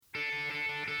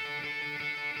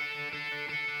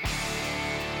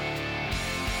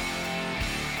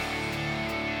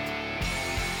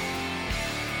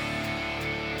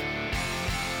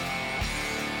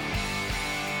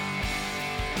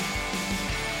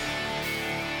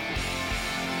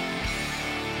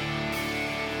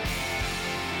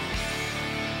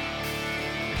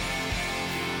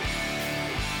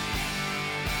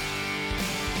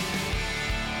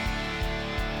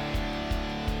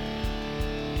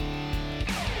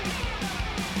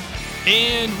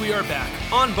And we are back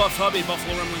on Buff Hub, a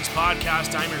Buffalo Rumblings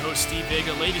podcast. I'm your host, Steve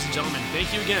Vega. Ladies and gentlemen,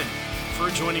 thank you again for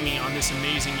joining me on this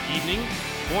amazing evening,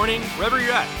 morning, wherever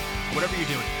you're at, whatever you're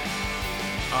doing.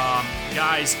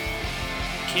 Guys,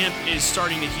 camp is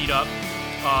starting to heat up.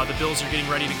 The Bills are getting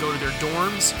ready to go to their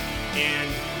dorms, and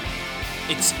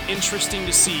it's interesting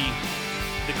to see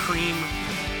the cream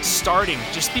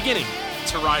just beginning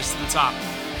to rise to the top,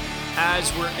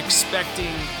 as we're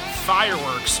expecting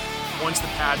fireworks once the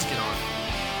pads get on.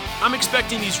 I'm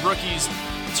expecting these rookies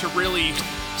to really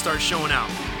start showing out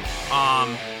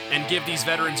and give these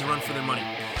veterans a run for their money.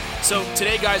 So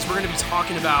today, guys, we're going to be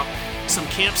talking about some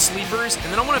camp sleepers, and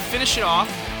then I want to finish it off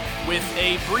with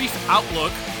a brief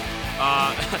outlook,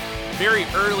 very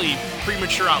early,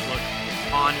 premature outlook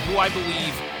on who I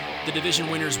believe the division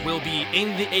winners will be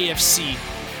in the AFC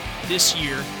this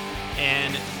year.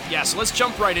 And yeah, so let's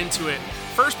jump right into it.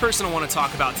 First person I want to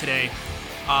talk about today.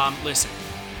 Listen,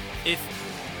 if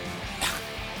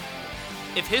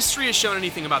history has shown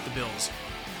anything about the Bills,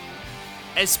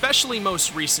 especially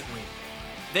most recently,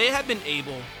 they have been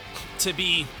able to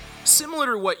be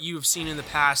similar to what you've seen in the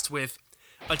past with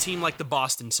a team like the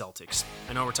Boston Celtics.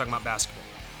 I know we're talking about basketball,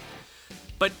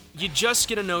 but you just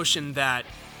get a notion that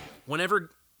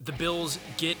whenever the Bills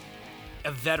get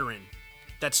a veteran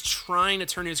that's trying to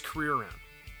turn his career around,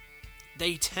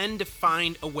 they tend to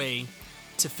find a way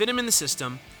to fit him in the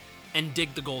system and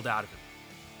dig the gold out of him.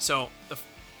 So the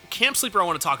camp sleeper I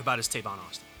want to talk about is Tavon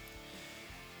Austin.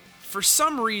 For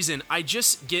some reason, I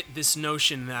just get this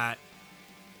notion that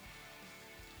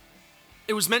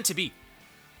it was meant to be.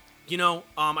 You know,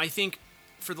 I think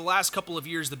for the last couple of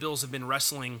years, the Bills have been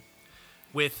wrestling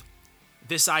with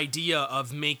this idea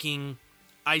of making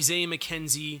Isaiah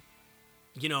McKenzie,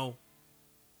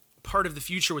 part of the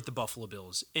future with the Buffalo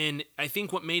Bills. And I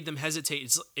think what made them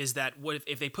hesitate is that what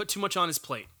if they put too much on his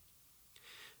plate,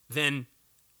 then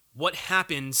what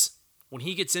happens when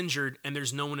he gets injured and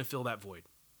there's no one to fill that void,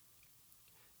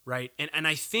 right? And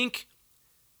I think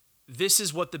this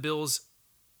is what the Bills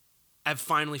have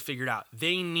finally figured out.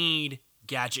 They need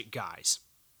gadget guys.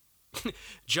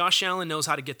 Josh Allen knows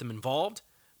how to get them involved,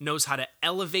 knows how to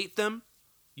elevate them.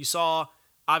 You saw,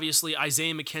 obviously,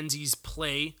 Isaiah McKenzie's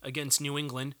play against New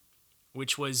England,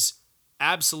 which was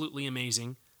absolutely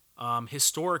amazing,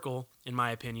 historical, in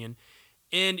my opinion.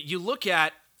 And you look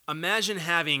at, imagine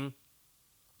having,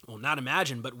 well, not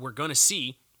imagine, but we're going to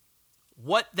see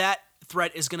what that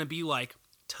threat is going to be like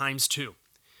times two,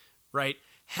 right?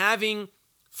 Having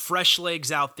fresh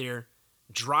legs out there,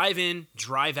 drive in,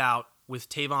 drive out with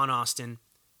Tavon Austin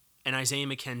and Isaiah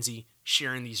McKenzie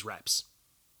sharing these reps.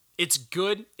 It's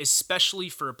good, especially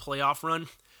for a playoff run.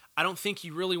 I don't think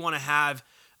you really want to have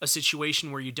a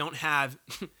situation where you don't have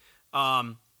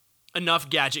enough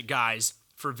gadget guys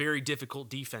for very difficult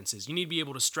defenses. You need to be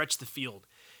able to stretch the field.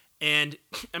 And,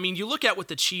 I mean, you look at what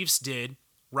the Chiefs did,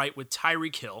 right, with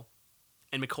Tyreek Hill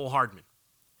and Mecole Hardman.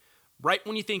 Right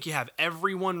when you think you have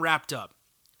everyone wrapped up,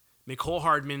 Mecole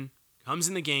Hardman comes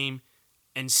in the game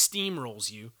and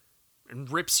steamrolls you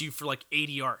and rips you for like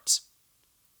 80 yards.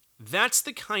 That's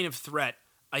the kind of threat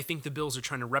I think the Bills are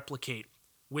trying to replicate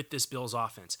with this Bills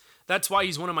offense. That's why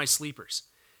he's one of my sleepers.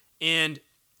 And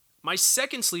my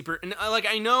second sleeper, and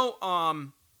I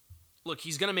know, look,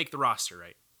 he's going to make the roster,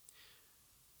 right?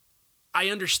 I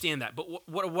understand that. But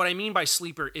what I mean by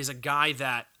sleeper is a guy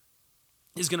that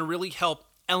is going to really help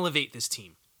elevate this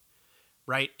team,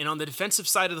 right? And on the defensive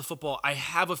side of the football, I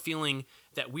have a feeling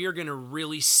that we are going to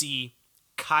really see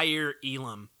Kaiir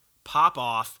Elam pop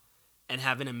off and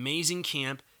have an amazing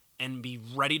camp and be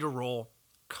ready to roll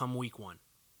come week one.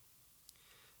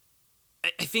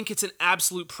 I think it's an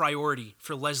absolute priority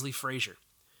for Leslie Frazier,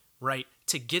 right,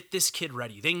 to get this kid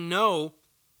ready. They know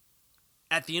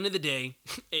at the end of the day,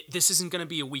 this isn't going to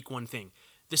be a week one thing.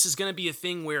 This is going to be a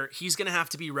thing where he's going to have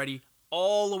to be ready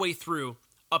all the way through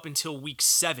up until week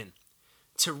 7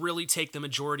 to really take the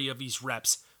majority of these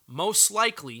reps, most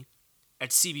likely at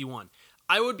CB1.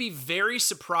 I would be very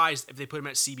surprised if they put him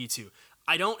at CB2.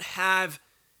 I don't have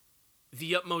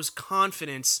the utmost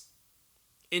confidence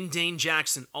in Dane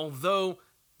Jackson, although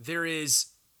there is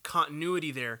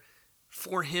continuity there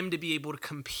for him to be able to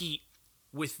compete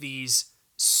with these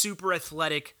super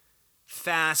athletic,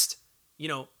 fast,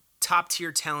 top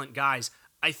tier talent guys.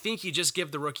 I think you just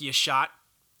give the rookie a shot,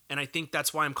 and I think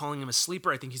that's why I'm calling him a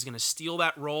sleeper. I think he's going to steal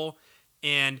that role,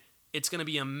 and it's going to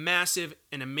be a massive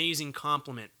and amazing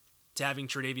compliment to having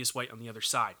Tre'Davious White on the other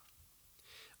side.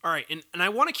 All right, and I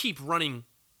want to keep running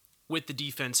with the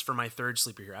defense for my third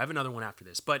sleeper here. I have another one after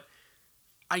this, but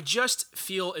I just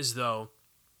feel as though,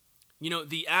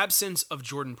 the absence of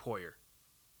Jordan Poyer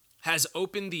has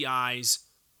opened the eyes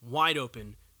wide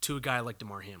open to a guy like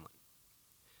Damar Hamlin.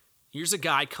 Here's a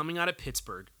guy coming out of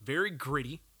Pittsburgh, very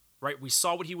gritty, right? We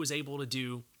saw what he was able to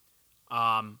do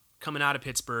coming out of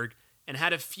Pittsburgh, and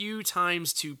had a few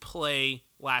times to play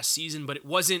last season, but it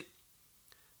wasn't.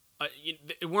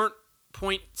 It weren't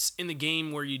points in the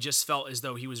game where you just felt as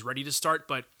though he was ready to start.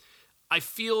 But I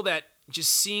feel that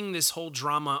just seeing this whole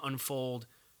drama unfold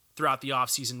throughout the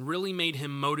offseason really made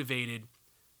him motivated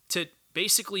to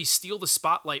basically steal the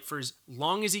spotlight for as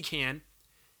long as he can.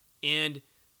 And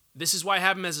this is why I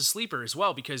have him as a sleeper as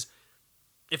well, because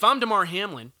if I'm Damar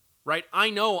Hamlin, right, I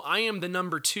know I am the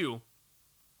number 2,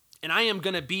 and I am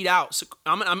going to beat out. So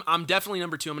I'm definitely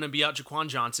number 2. I'm going to beat out Jaquan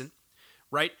Johnson,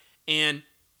 right? And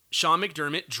Sean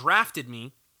McDermott drafted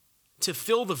me to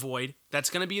fill the void that's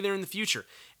going to be there in the future.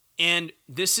 And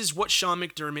this is what Sean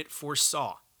McDermott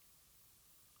foresaw,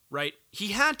 right? He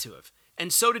had to have.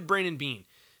 And so did Brandon Beane.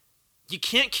 You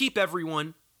can't keep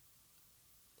everyone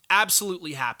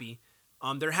absolutely happy.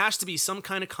 There has to be some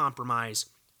kind of compromise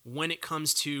when it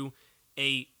comes to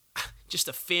just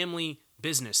a family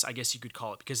business, I guess you could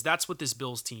call it, because that's what this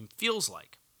Bills team feels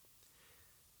like.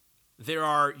 There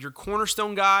are your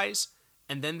cornerstone guys,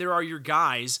 and then there are your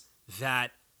guys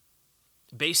that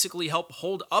basically help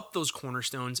hold up those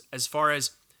cornerstones as far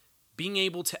as being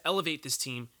able to elevate this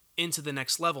team into the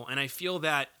next level. And I feel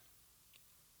that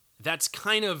that's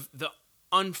kind of the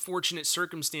unfortunate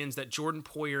circumstance that Jordan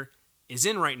Poyer is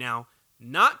in right now,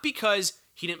 not because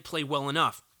he didn't play well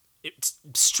enough. It's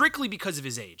strictly because of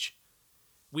his age.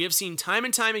 We have seen time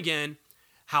and time again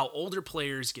how older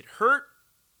players get hurt,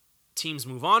 teams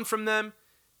move on from them,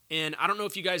 and I don't know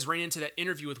if you guys ran into that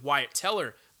interview with Wyatt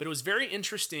Teller, but it was very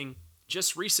interesting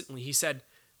just recently. He said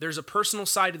there's a personal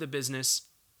side to the business,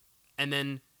 and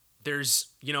then there's,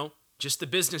 just the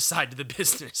business side to the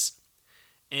business.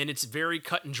 And it's very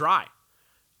cut and dry.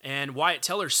 And Wyatt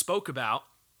Teller spoke about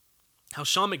how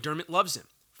Sean McDermott loves him.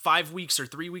 5 weeks or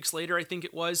 3 weeks later, I think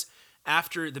it was,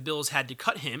 after the Bills had to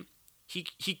cut him,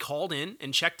 he called in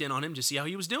and checked in on him to see how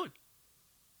he was doing.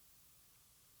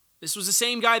 This was the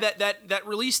same guy that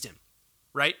released him,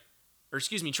 right? Or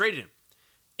traded him.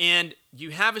 And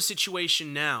you have a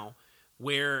situation now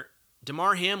where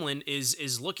Damar Hamlin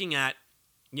is looking at,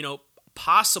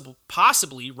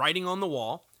 possibly writing on the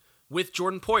wall with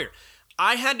Jordan Poyer.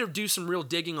 I had to do some real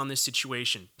digging on this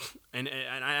situation, and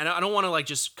I don't want to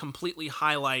just completely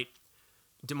highlight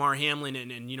Damar Hamlin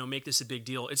and make this a big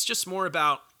deal. It's just more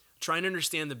about trying to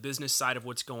understand the business side of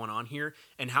what's going on here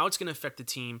and how it's going to affect the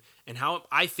team and how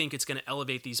I think it's going to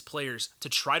elevate these players to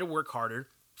try to work harder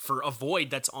for a void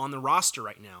that's on the roster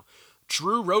right now.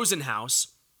 Drew Rosenhaus,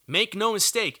 make no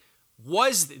mistake,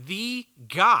 was the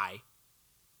guy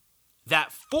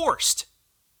that forced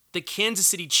the Kansas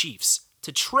City Chiefs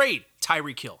to trade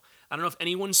Tyreek Hill. I don't know if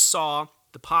anyone saw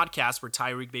the podcast where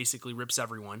Tyreek basically rips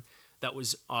everyone that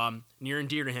was near and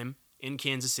dear to him in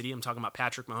Kansas City. I'm talking about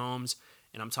Patrick Mahomes,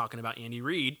 and I'm talking about Andy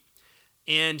Reid.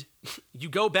 And you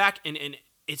go back, and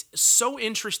it's so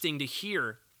interesting to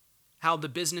hear how the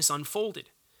business unfolded,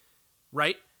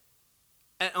 right?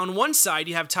 On one side,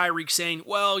 you have Tyreek saying,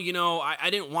 well, I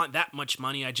didn't want that much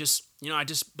money. I just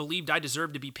believed I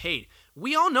deserved to be paid.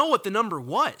 We all know what the number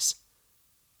was.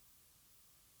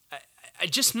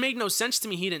 It just made no sense to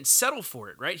me he didn't settle for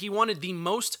it, right? He wanted the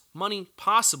most money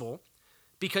possible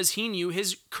because he knew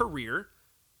his career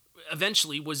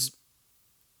eventually was,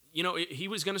 he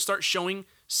was going to start showing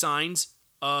signs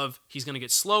of he's going to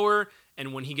get slower.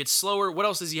 And when he gets slower, what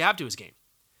else does he have to his game,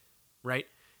 right?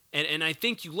 And I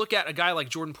think you look at a guy like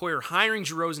Jordan Poyer hiring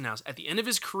Drew Rosenhaus at the end of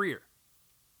his career.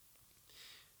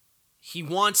 He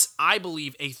wants, I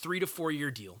believe, a 3 to 4 year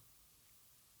deal.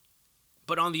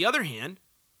 But on the other hand,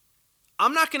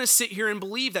 I'm not going to sit here and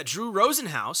believe that Drew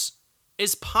Rosenhaus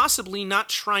is possibly not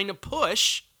trying to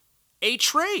push a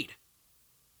trade.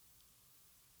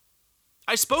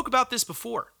 I spoke about this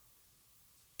before.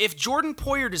 If Jordan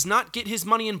Poyer does not get his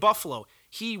money in Buffalo,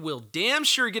 he will damn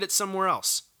sure get it somewhere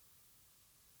else.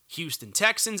 Houston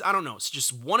Texans, I don't know. It's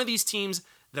just one of these teams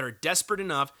that are desperate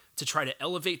enough to try to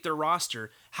elevate their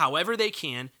roster however they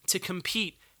can to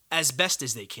compete as best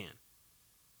as they can.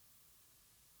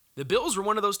 The Bills were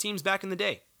one of those teams back in the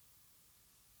day.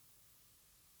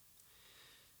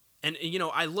 And,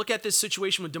 I look at this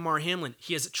situation with Damar Hamlin.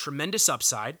 He has a tremendous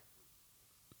upside.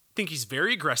 I think he's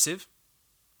very aggressive.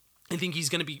 I think he's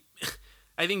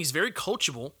very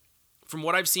coachable from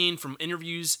what I've seen from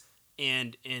interviews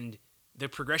and the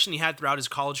progression he had throughout his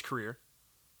college career.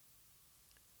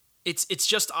 It's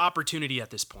just opportunity at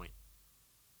this point.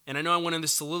 And I know I went in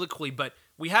this soliloquy, but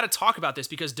we had to talk about this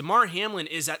because Damar Hamlin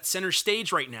is at center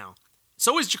stage right now.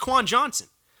 So is Jaquan Johnson.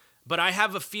 But I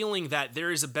have a feeling that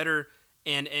there is a better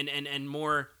and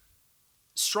more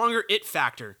stronger it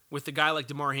factor with a guy like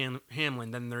DeMar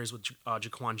Hamlin than there is with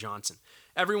Jaquan Johnson.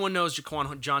 Everyone knows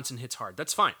Jaquan Johnson hits hard.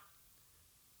 That's fine.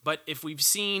 But if we've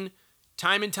seen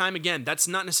time and time again, that's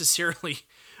not necessarily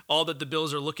all that the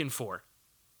Bills are looking for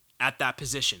at that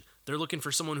position. They're looking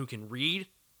for someone who can read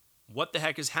what the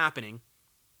heck is happening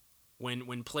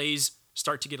when plays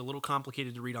start to get a little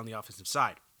complicated to read on the offensive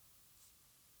side.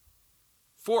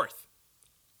 Fourth,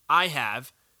 I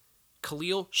have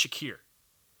Khalil Shakir.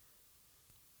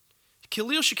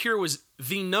 Khalil Shakir was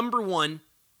the number one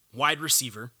wide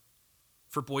receiver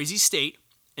for Boise State,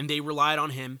 and they relied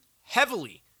on him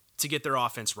heavily to get their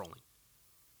offense rolling.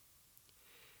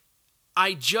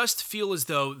 I just feel as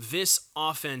though this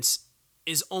offense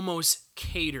is almost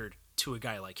catered to a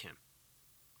guy like him.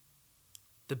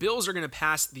 The Bills are going to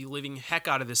pass the living heck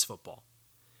out of this football.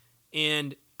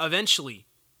 And eventually,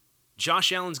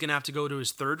 Josh Allen's going to have to go to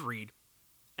his third read,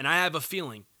 and I have a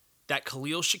feeling that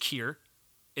Khalil Shakir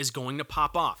is going to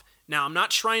pop off. Now, I'm not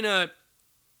trying to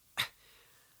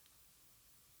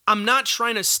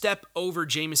step over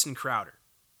Jamison Crowder,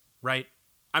 right?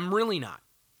 I'm really not.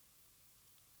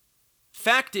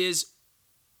 Fact is,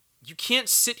 you can't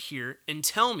sit here and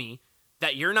tell me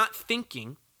that you're not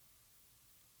thinking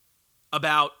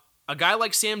about a guy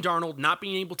like Sam Darnold not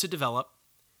being able to develop,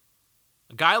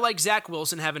 a guy like Zach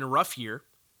Wilson having a rough year.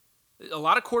 A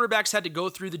lot of quarterbacks had to go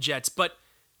through the Jets, but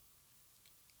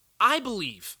I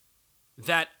believe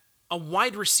that a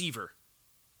wide receiver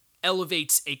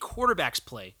elevates a quarterback's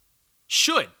play,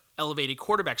 should elevate a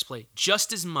quarterback's play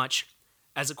just as much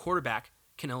as a quarterback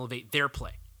can elevate their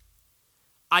play.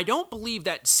 I don't believe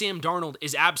that Sam Darnold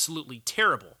is absolutely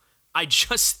terrible. I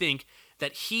just think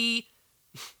that he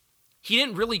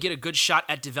didn't really get a good shot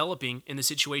at developing in the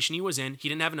situation he was in. He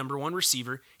didn't have a number one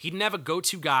receiver. He didn't have a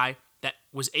go-to guy that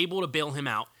was able to bail him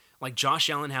out like Josh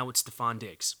Allen had with Stephon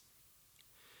Diggs.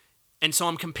 And so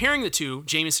I'm comparing the two,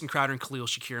 Jamison Crowder and Khalil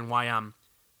Shakir, and why I'm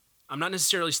not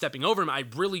necessarily stepping over him. I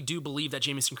really do believe that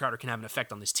Jamison Crowder can have an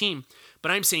effect on this team.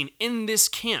 But I'm saying in this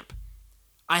camp,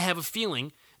 I have a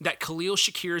feeling that Khalil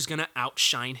Shakir is going to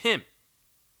outshine him.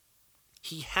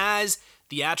 He has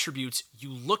the attributes you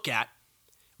look at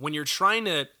when you're trying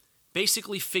to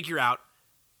basically figure out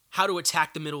how to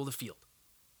attack the middle of the field.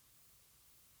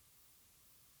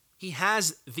 He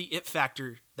has the it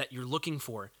factor that you're looking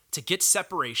for to get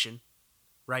separation,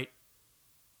 right?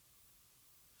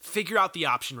 Figure out the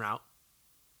option route,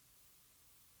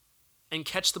 and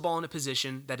catch the ball in a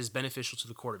position that is beneficial to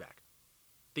the quarterback.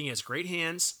 I think he has great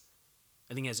hands.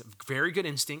 I think he has very good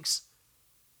instincts,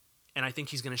 and I think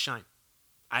he's going to shine.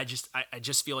 I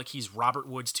just feel like he's Robert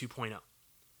Woods 2.0.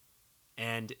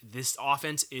 And this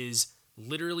offense is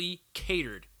literally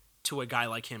catered to a guy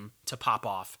like him to pop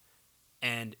off,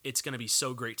 and it's going to be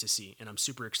so great to see, and I'm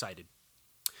super excited.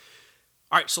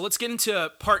 All right, so let's get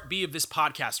into part B of this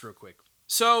podcast real quick.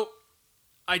 So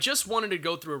I just wanted to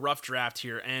go through a rough draft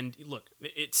here, and look,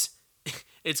 it's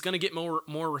going to get more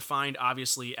refined,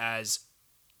 obviously, as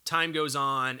time goes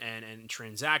on and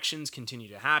transactions continue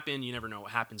to happen. You never know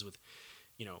what happens with,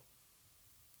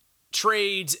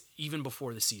 trades even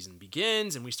before the season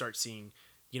begins, and we start seeing,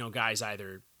 guys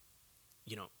either,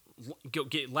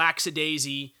 get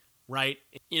lackadaisy, right?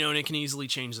 And it can easily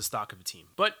change the stock of a team.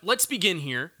 But let's begin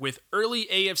here with early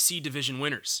AFC division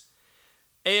winners.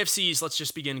 AFCs, let's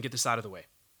just begin and get this out of the way.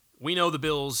 We know the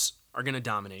Bills are going to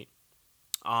dominate.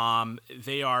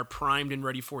 They are primed and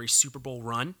ready for a Super Bowl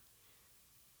run.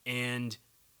 And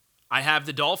I have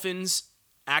the Dolphins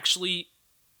actually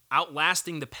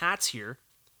outlasting the Pats here,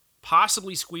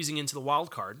 possibly squeezing into the wild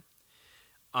card.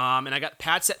 And I got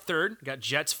Pats at third, got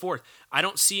Jets fourth. I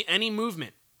don't see any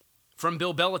movement from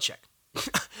Bill Belichick.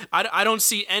 I don't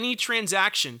see any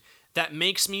transaction that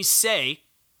makes me say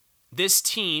this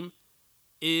team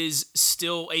is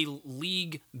still a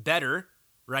league better,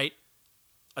 right?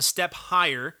 A step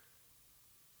higher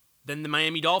than the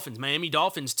Miami Dolphins. Miami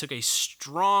Dolphins took a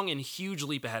strong and huge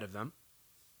leap ahead of them.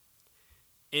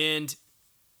 And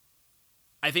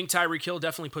I think Tyreek Hill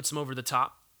definitely puts them over the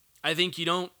top. I think you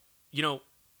don't,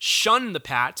 shun the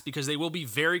Pats because they will be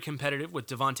very competitive with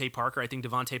Devontae Parker. I think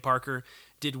Devontae Parker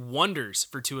did wonders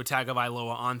for Tua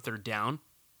Tagovailoa on third down.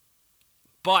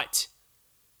 But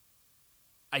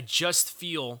I just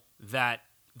feel that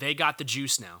they got the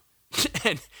juice now.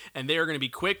 and they are going to be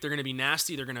quick. They're going to be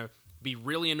nasty. They're going to be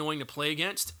really annoying to play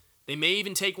against. They may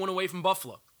even take one away from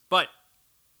Buffalo. But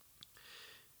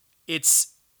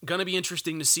it's going to be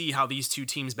interesting to see how these two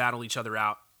teams battle each other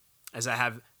out, as I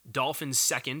have Dolphins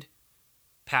second,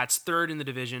 Pats third in the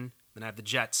division, then I have the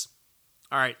Jets.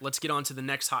 All right, let's get on to the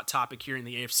next hot topic here in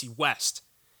the AFC West.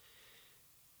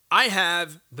 I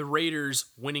have the Raiders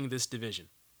winning this division.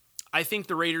 I think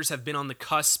the Raiders have been on the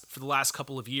cusp for the last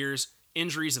couple of years.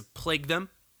 Injuries have plagued them.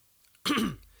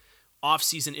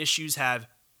 Off-season issues have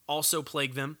also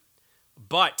plagued them.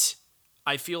 But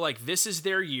I feel like this is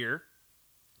their year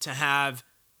to have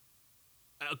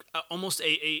almost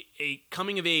a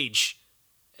coming-of-age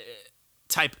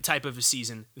type of a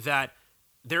season that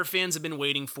their fans have been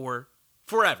waiting for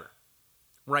forever,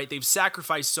 right? They've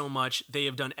sacrificed so much. They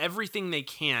have done everything they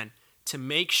can to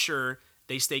make sure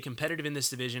they stay competitive in this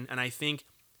division, and I think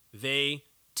they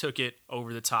took it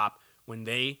over the top when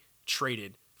they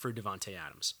traded for Davante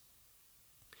Adams.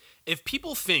 If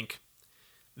people think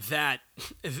that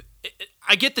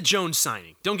I get the Jones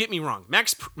signing, don't get me wrong,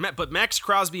 but Max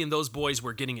Crosby and those boys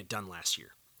were getting it done last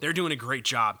year. They're doing a great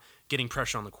job getting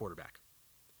pressure on the quarterback.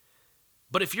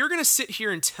 But if you're going to sit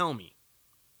here and tell me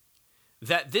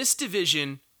that this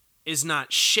division is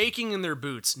not shaking in their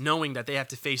boots knowing that they have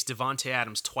to face Davante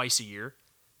Adams twice a year,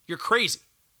 you're crazy.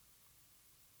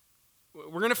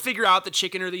 We're going to figure out the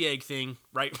chicken or the egg thing,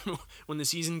 right, when the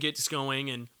season gets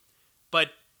going.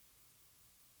 But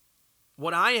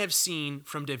what I have seen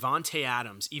from Davante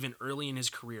Adams, even early in his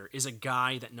career, is a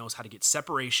guy that knows how to get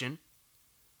separation,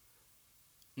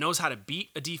 knows how to beat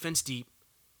a defense deep,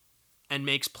 and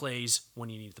makes plays when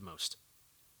you need it the most.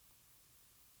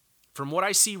 From what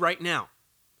I see right now,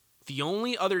 the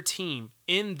only other team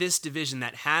in this division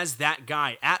that has that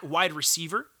guy at wide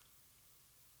receiver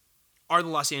are the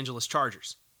Los Angeles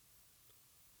Chargers,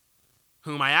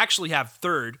 whom I actually have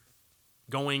third,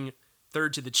 going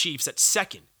third to the Chiefs at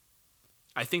second.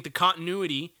 I think the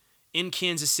continuity in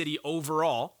Kansas City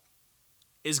overall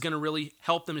is going to really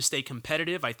help them to stay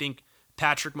competitive. I think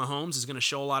Patrick Mahomes is going to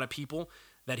show a lot of people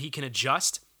that he can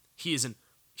adjust. He is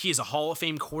a Hall of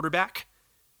Fame quarterback.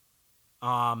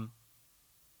 But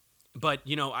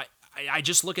you know, I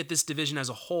just look at this division as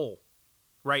a whole,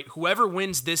 right? Whoever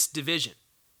wins this division,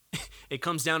 it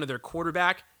comes down to their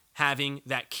quarterback having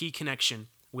that key connection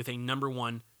with a number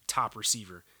one top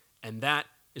receiver. And that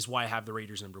is why I have the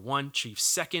Raiders number one, Chiefs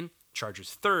second,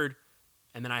 Chargers third,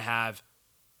 and then I have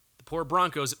the poor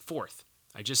Broncos at fourth.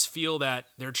 I just feel that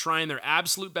they're trying their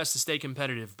absolute best to stay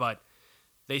competitive, but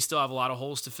they still have a lot of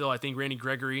holes to fill. I think Randy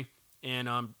Gregory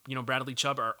and Bradley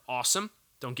Chubb are awesome.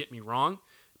 Don't get me wrong,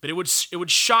 but it would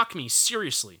shock me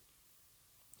seriously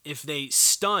if they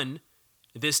stun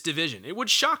this division. It would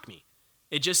shock me.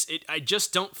 I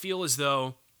just don't feel as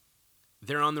though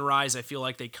they're on the rise. I feel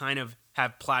like they kind of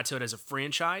have plateaued as a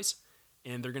franchise,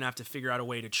 and they're going to have to figure out a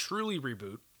way to truly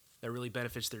reboot that really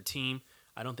benefits their team.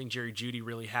 I don't think Jerry Jeudy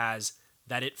really has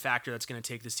that it factor that's going to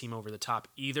take this team over the top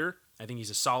either. I think he's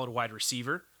a solid wide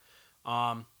receiver.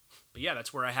 But yeah,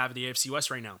 that's where I have the AFC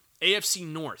West right now. AFC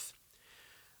North.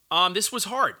 This was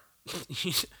hard.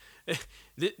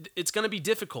 It's going to be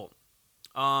difficult.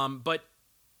 But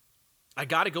I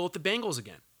got to go with the Bengals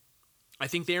again. I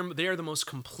think they are the most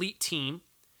complete team,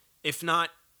 if not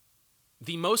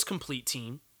the most complete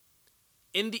team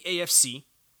in the AFC,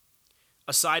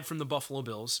 aside from the Buffalo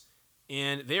Bills.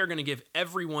 And they are going to give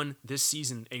everyone this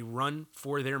season a run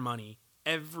for their money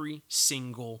every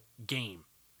single game.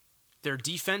 Their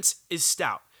defense is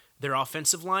stout. Their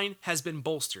offensive line has been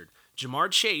bolstered.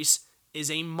 Jamar Chase is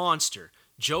a monster.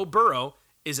 Joe Burrow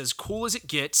is as cool as it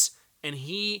gets, and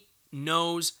he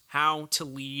knows how to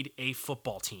lead a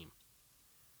football team.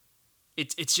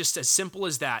 It's just as simple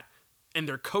as that. And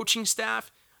their coaching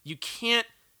staff, you can't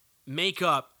make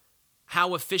up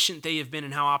how efficient they have been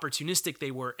and how opportunistic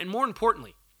they were. And more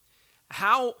importantly,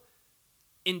 how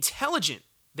intelligent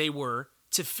they were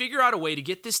to figure out a way to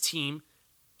get this team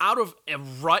out of a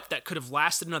rut that could have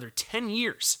lasted another 10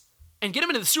 years and get them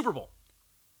into the Super Bowl.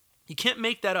 You can't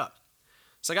make that up.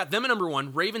 So I got them at number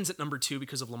one, Ravens at number two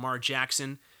because of Lamar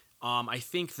Jackson. I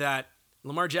think that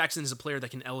Lamar Jackson is a player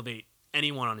that can elevate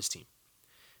anyone on his team.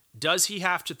 Does he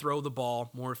have to throw the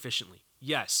ball more efficiently?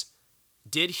 Yes.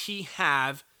 Did he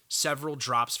have several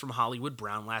drops from Hollywood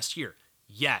Brown last year?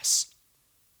 Yes.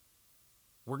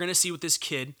 We're going to see what this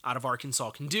kid out of Arkansas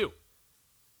can do.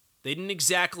 They didn't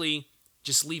exactly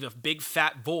just leave a big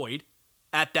fat void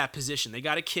at that position. They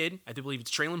got a kid, I believe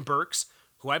it's Treylon Burks,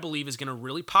 who I believe is going to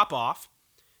really pop off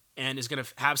and is going to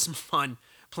have some fun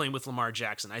playing with Lamar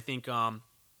Jackson. I think,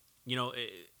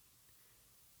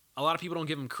 a lot of people don't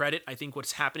give him credit. I think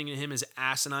what's happening to him is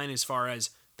asinine as far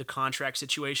as the contract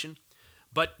situation.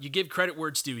 But you give credit where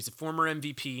it's due. He's a former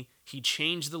MVP. He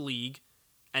changed the league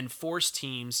and forced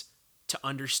teams to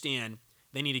understand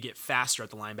they need to get faster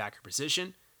at the linebacker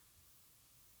position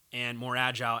and more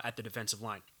agile at the defensive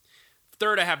line.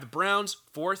 Third, I have the Browns.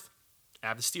 Fourth, I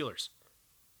have the Steelers.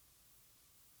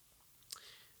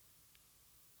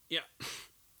 Yeah.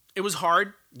 It was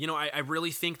hard. I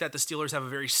really think that the Steelers have a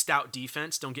very stout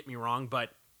defense, don't get me wrong,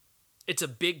 but it's a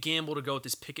big gamble to go with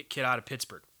this Pickett kid out of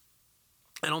Pittsburgh.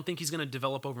 I don't think he's going to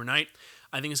develop overnight.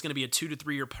 I think it's going to be a 2 to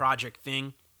 3 year project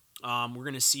thing. We're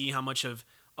going to see how much of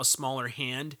a smaller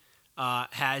hand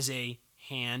has a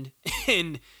hand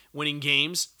in winning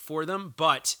games for them.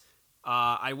 But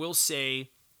I will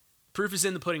say, proof is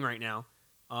in the pudding right now.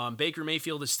 Baker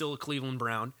Mayfield is still a Cleveland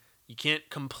Brown. You can't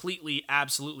completely,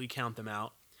 absolutely count them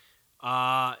out.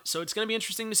 So it's going to be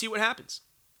interesting to see what happens.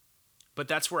 But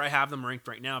that's where I have them ranked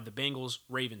right now: the Bengals,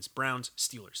 Ravens, Browns,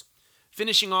 Steelers.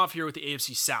 Finishing off here with the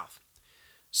AFC South.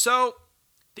 So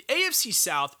the AFC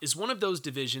South is one of those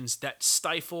divisions that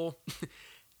stifle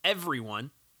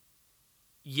everyone,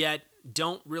 yet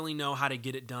don't really know how to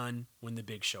get it done when the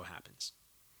big show happens.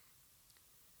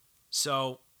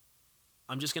 So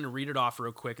I'm just going to read it off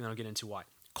real quick and then I'll get into why.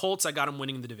 Colts, I got them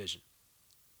winning the division.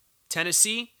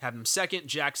 Tennessee, have them second.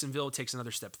 Jacksonville takes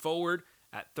another step forward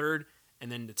at third.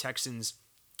 And then the Texans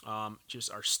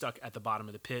just are stuck at the bottom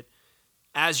of the pit.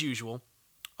 As usual.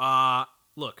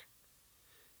 Look,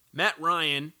 Matt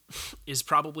Ryan is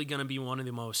probably going to be one of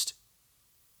the most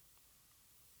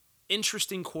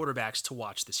interesting quarterbacks to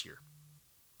watch this year.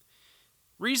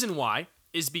 Reason why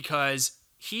is because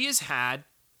he has had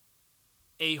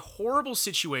a horrible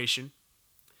situation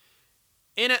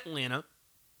in Atlanta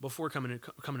before coming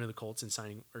to the Colts and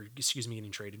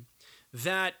getting traded,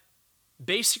 that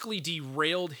basically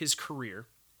derailed his career.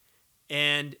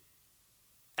 And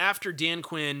after Dan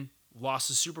Quinn lost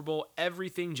the Super Bowl,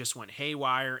 everything just went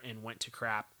haywire and went to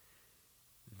crap.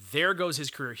 There goes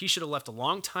his career. He should have left a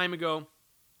long time ago.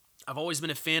 I've always been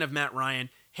a fan of Matt Ryan.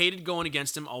 Hated going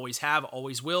against him. Always have.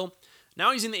 Always will.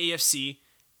 Now he's in the AFC.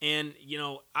 And,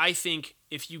 I think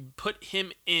if you put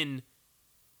him in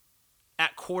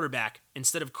at quarterback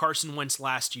instead of Carson Wentz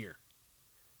last year,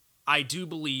 I do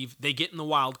believe they get in the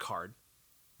wild card.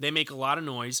 They make a lot of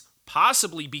noise,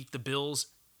 possibly beat the Bills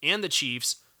and the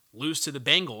Chiefs, lose to the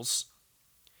Bengals,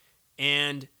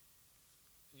 and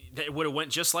it would have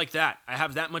went just like that. I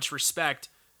have that much respect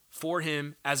for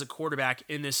him as a quarterback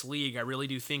in this league. I really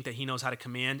do think that he knows how to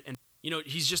command, and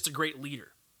he's just a great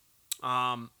leader.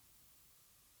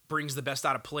 Brings the best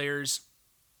out of players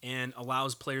and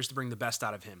allows players to bring the best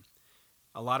out of him.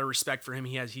 A lot of respect for him.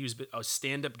 He was a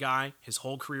stand-up guy his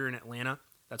whole career in Atlanta.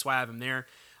 That's why I have him there.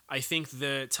 I think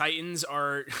the Titans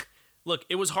are... Look,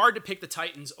 it was hard to pick the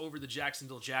Titans over the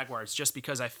Jacksonville Jaguars just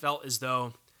because I felt as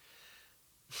though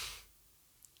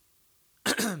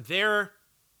they're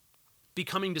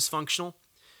becoming dysfunctional.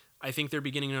 I think they're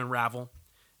beginning to unravel.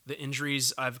 The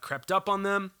injuries have crept up on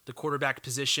them. The quarterback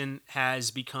position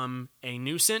has become a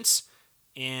nuisance.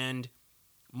 And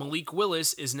Malik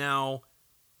Willis is now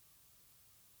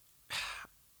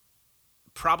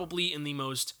probably in the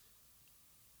most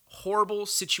horrible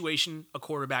situation a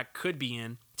quarterback could be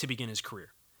in to begin his career.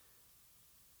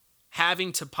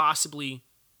 Having to possibly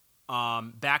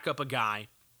back up a guy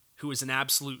who is an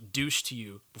absolute douche to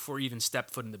you before you even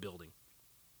step foot in the building.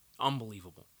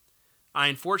 Unbelievable. I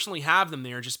unfortunately have them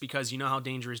there just because you know how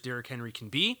dangerous Derrick Henry can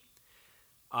be.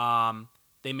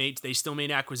 They still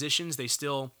made acquisitions. They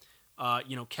still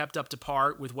kept up to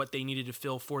par with what they needed to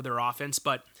fill for their offense.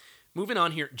 But moving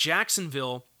on here,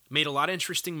 Jacksonville made a lot of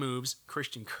interesting moves.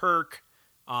 Christian Kirk.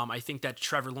 I think that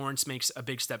Trevor Lawrence makes a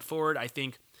big step forward. I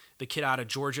think the kid out of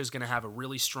Georgia is going to have a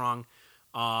really strong,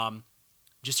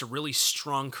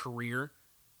 career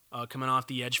coming off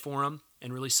the edge for him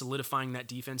and really solidifying that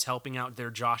defense, helping out their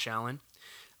Josh Allen.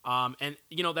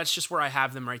 That's just where I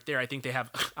have them right there. I think they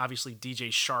have, obviously,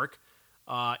 DJ Shark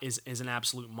is an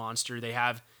absolute monster. They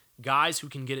have guys who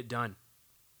can get it done.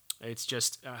 It's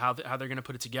just how they're going to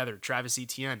put it together. Travis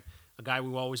Etienne, a guy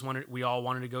we all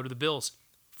wanted to go to the Bills,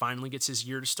 finally gets his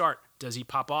year to start. Does he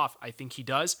pop off? I think he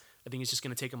does. I think it's just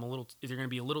going to take him they're going to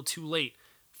be a little too late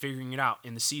figuring it out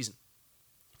in the season.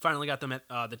 Finally got them at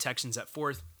the Texans at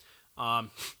fourth.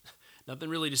 Nothing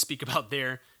really to speak about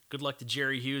there. Good luck to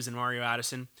Jerry Hughes and Mario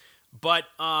Addison. But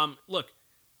look,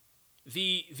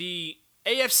 the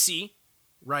AFC,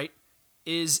 right,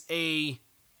 is a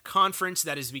conference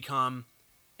that has become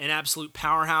an absolute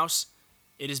powerhouse.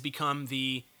 It has become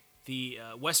the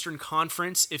Western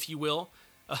Conference, if you will,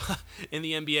 in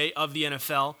the NBA of the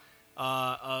NFL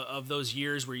of those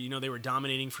years where they were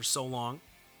dominating for so long.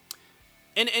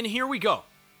 And here we go,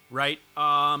 right?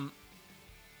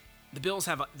 The Bills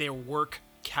have their work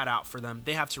cut out for them.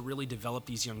 They have to really develop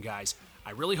these young guys.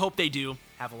 I really hope they do.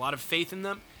 Have a lot of faith in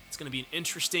them. It's going to be an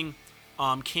interesting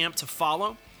camp to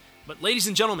follow. But ladies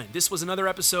and gentlemen, this was another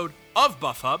episode of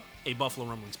Buff Hub, a Buffalo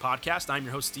Rumblings podcast. I'm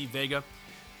your host, Steve Vega.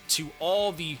 To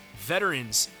all the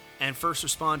veterans And first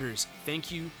responders,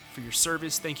 thank you for your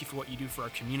service. Thank you for what you do for our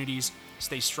communities.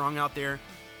 Stay strong out there.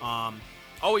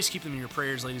 Always keep them in your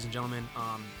prayers, ladies and gentlemen.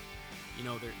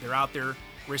 They're out there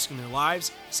risking their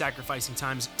lives, sacrificing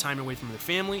time away from their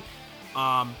family.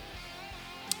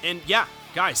 And yeah,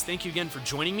 guys, thank you again for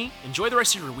joining me. Enjoy the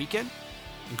rest of your weekend,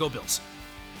 and go Bills.